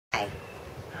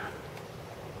Hi.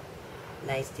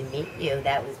 Nice to meet you.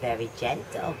 That was very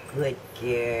gentle. Good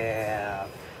girl.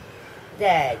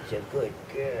 That's a good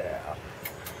girl.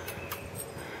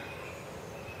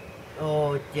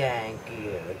 Oh, thank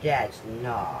you. That's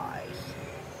nice.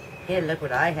 Here, look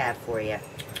what I have for you.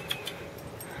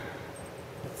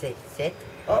 Let's see. Sit.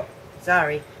 Oh,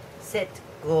 sorry. Sit.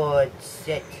 Good.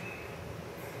 Sit.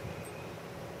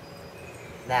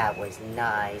 That was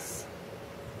nice.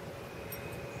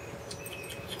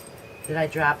 Did I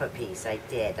drop a piece? I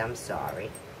did. I'm sorry.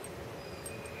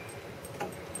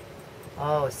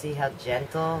 Oh, see how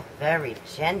gentle? Very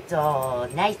gentle.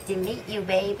 Nice to meet you,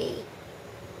 baby.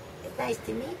 It's nice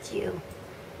to meet you.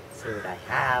 See what I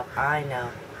have? I know.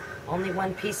 Only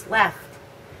one piece left.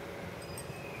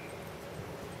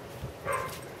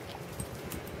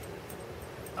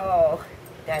 Oh,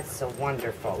 that's so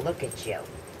wonderful. Look at you.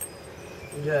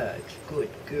 That's a good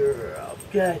girl.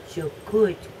 That's a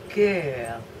good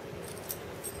girl.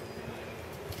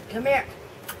 Come here.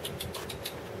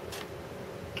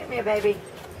 Come here, baby.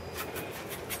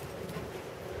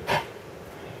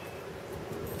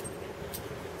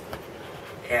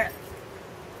 Here.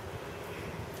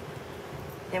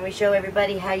 Can we show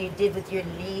everybody how you did with your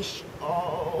leash?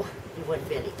 Oh, you went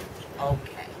Billy.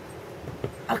 Okay.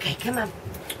 Okay, come on.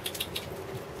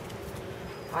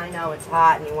 I know it's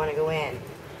hot and you want to go in.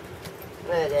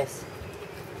 Look at this.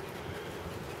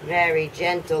 Very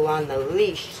gentle on the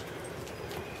leash.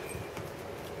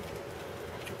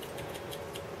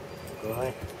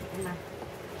 Good. Come on.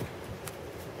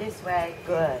 This way.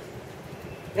 Good.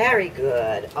 Very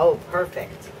good. Oh,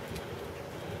 perfect.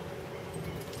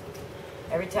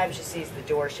 Every time she sees the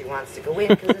door, she wants to go in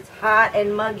because it's hot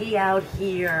and muggy out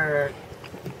here.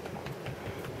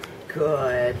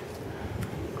 Good.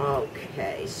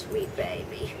 Okay, sweet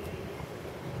baby.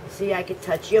 See, I could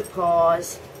touch your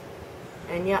paws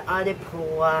and your other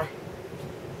paw.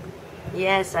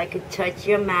 Yes, I could touch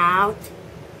your mouth.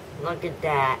 Look at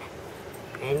that.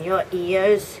 And your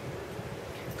ears.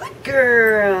 Good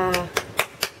girl.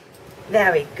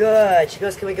 Very good. She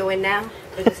goes, can we go in now?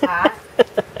 Because it's hot.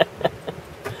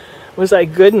 Was I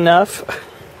good enough?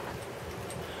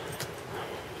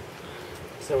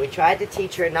 So we tried to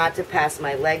teach her not to pass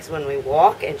my legs when we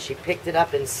walk, and she picked it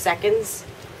up in seconds.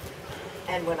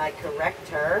 And when I correct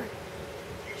her,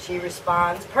 she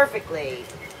responds perfectly.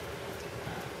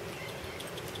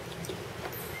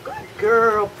 Good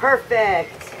girl,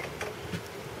 perfect.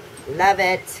 Love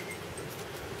it.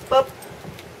 Boop.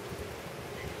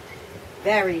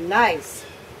 Very nice.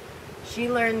 She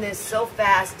learned this so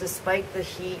fast despite the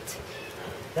heat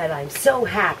that I'm so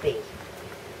happy.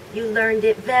 You learned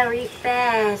it very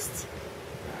fast.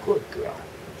 Good girl.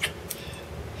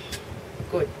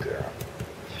 Good girl.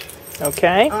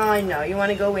 Okay. I know. You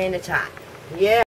want to go in? It's hot. Yeah.